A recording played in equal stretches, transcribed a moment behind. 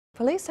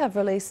Police have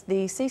released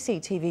the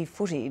CCTV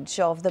footage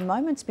of the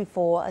moments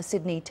before a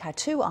Sydney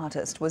tattoo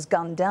artist was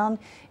gunned down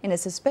in a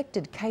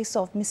suspected case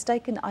of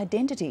mistaken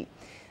identity.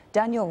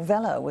 Daniel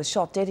Vella was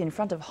shot dead in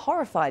front of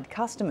horrified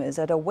customers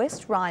at a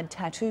West Ryde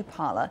tattoo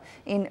parlour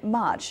in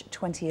March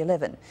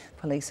 2011.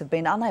 Police have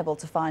been unable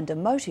to find a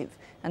motive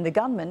and the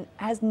gunman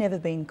has never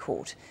been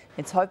caught.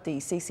 It's hoped the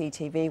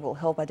CCTV will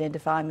help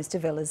identify Mr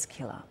Vella's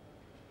killer.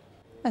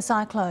 A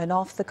cyclone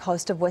off the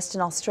coast of Western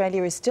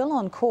Australia is still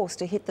on course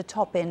to hit the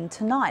top end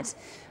tonight.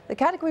 The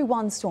Category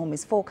 1 storm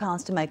is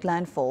forecast to make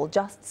landfall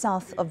just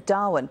south of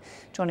Darwin.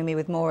 Joining me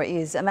with more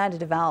is Amanda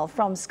Duval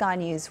from Sky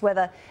News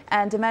Weather.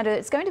 And Amanda,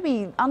 it's going to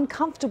be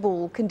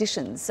uncomfortable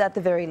conditions at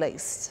the very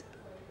least.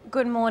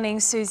 Good morning,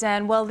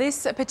 Suzanne. Well,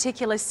 this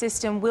particular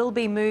system will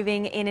be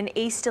moving in an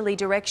easterly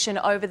direction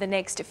over the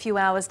next few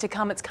hours to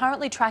come. It's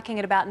currently tracking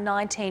at about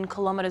 19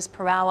 kilometres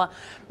per hour.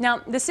 Now,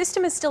 the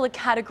system is still a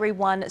Category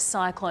 1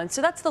 cyclone,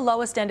 so that's the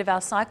lowest end of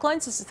our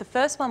cyclones. This is the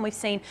first one we've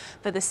seen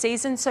for the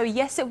season. So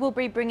yes, it will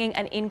be bringing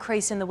an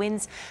increase in the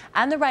winds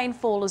and the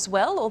rainfall as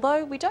well,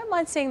 although we don't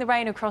mind seeing the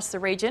rain across the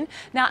region.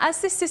 Now,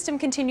 as this system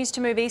continues to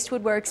move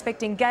eastward, we're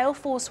expecting gale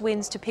force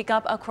winds to pick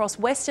up across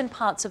western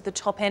parts of the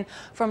top end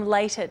from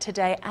later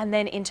today and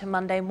then into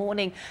Monday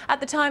morning. For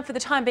the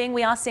time being,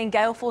 we are seeing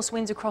gale force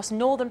winds across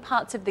northern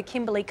parts of the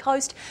Kimberley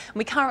coast. And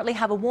we currently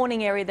have a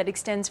warning area that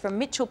extends from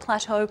Mitchell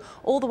Plateau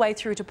all the way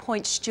through to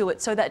Point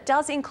Stewart. So that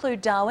does include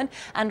Darwin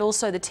and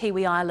also the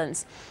Tiwi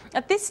Islands.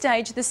 At this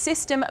stage, the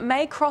system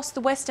may cross the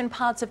western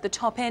parts of the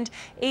top end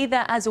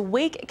either as a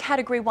weak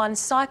Category 1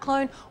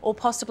 cyclone or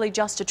possibly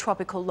just a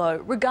tropical low.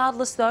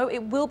 Regardless, though,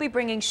 it will be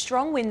bringing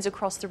strong winds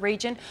across the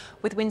region,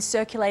 with winds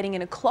circulating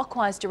in a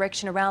clockwise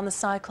direction around the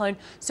cyclone.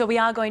 So we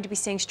are going to be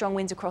seeing strong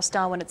winds across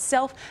Darwin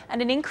itself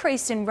and an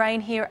increase in rain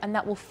here, and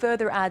that will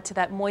further add to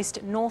that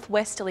moist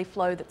northwesterly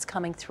flow that's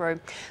coming through.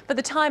 For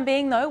the time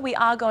being, though, we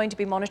are going to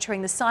be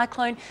monitoring the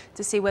cyclone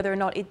to see whether or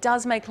not it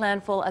does make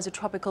landfall as a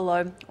tropical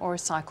low or a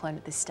cyclone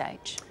at this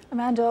stage.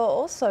 Amanda,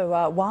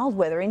 also wild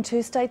weather in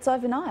 2 states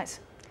overnight.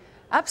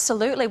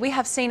 Absolutely. We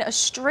have seen a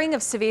string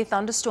of severe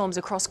thunderstorms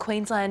across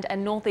Queensland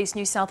and northeast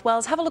New South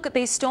Wales. Have a look at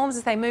these storms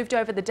as they moved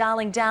over the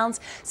Darling Downs.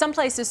 Some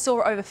places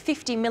saw over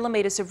 50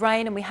 millimetres of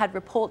rain, and we had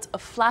reports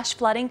of flash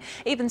flooding,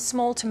 even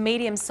small to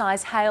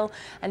medium-sized hail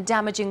and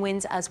damaging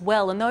winds as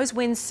well. And those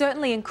winds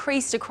certainly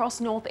increased across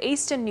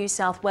northeastern New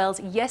South Wales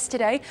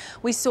yesterday.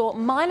 We saw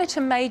minor to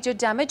major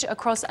damage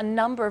across a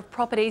number of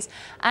properties.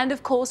 And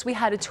of course, we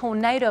had a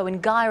tornado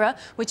in Guyra,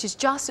 which is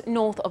just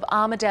north of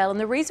Armidale. And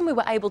the reason we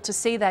were able to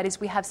see that is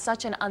we have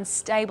such an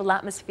unstable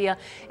atmosphere.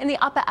 In the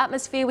upper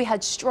atmosphere, we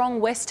had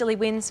strong westerly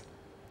winds.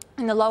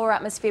 In the lower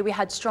atmosphere, we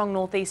had strong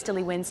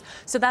northeasterly winds,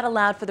 so that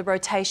allowed for the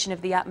rotation of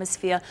the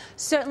atmosphere.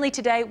 Certainly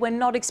today, we're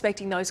not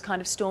expecting those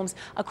kind of storms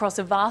across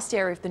a vast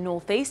area of the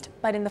northeast,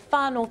 but in the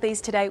far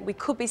northeast today, we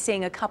could be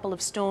seeing a couple of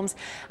storms.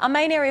 Our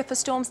main area for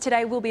storms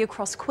today will be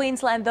across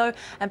Queensland, though,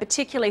 and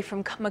particularly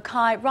from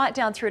Mackay right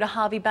down through to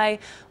Hervey Bay,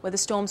 where the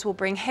storms will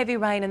bring heavy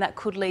rain and that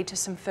could lead to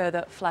some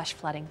further flash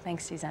flooding.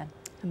 Thanks, Suzanne.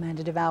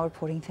 Amanda Duval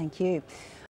reporting. Thank you.